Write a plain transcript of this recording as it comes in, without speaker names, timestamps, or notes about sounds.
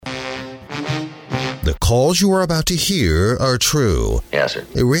The calls you are about to hear are true. Yes, sir.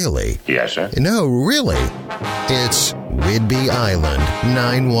 Really? Yes, sir. No, really. It's Whidbey Island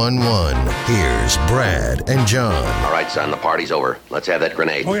 911. Here's Brad and John. All right, son, the party's over. Let's have that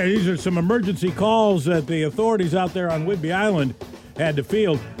grenade. Okay, these are some emergency calls that the authorities out there on Whidbey Island had to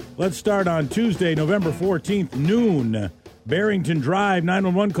field. Let's start on Tuesday, November 14th, noon. Barrington Drive,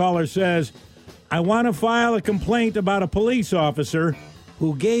 911 caller says, I want to file a complaint about a police officer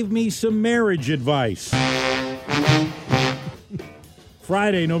who gave me some marriage advice.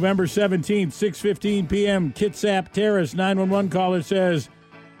 Friday, November 17th, 6:15 p.m., Kitsap Terrace, 911 caller says,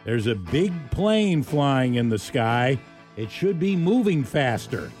 there's a big plane flying in the sky. It should be moving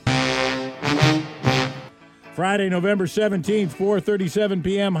faster. Friday, November 17th, 4:37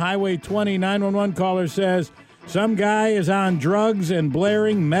 p.m., Highway 20, 911 caller says, some guy is on drugs and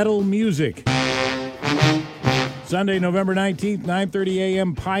blaring metal music. Sunday, November 19th, 9:30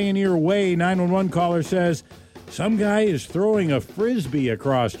 a.m., Pioneer Way, 911 caller says, some guy is throwing a Frisbee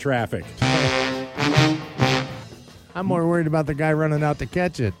across traffic. I'm more worried about the guy running out to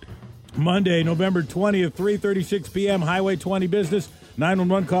catch it. Monday, November 20th, 3:36 p.m., Highway 20 Business,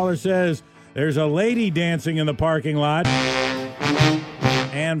 911 caller says, there's a lady dancing in the parking lot.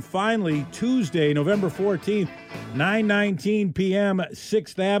 And finally, Tuesday, November 14th, 9:19 p.m.,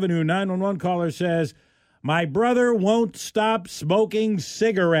 6th Avenue, 911 caller says, my brother won't stop smoking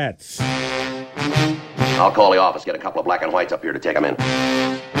cigarettes. I'll call the office, get a couple of black and whites up here to take them in.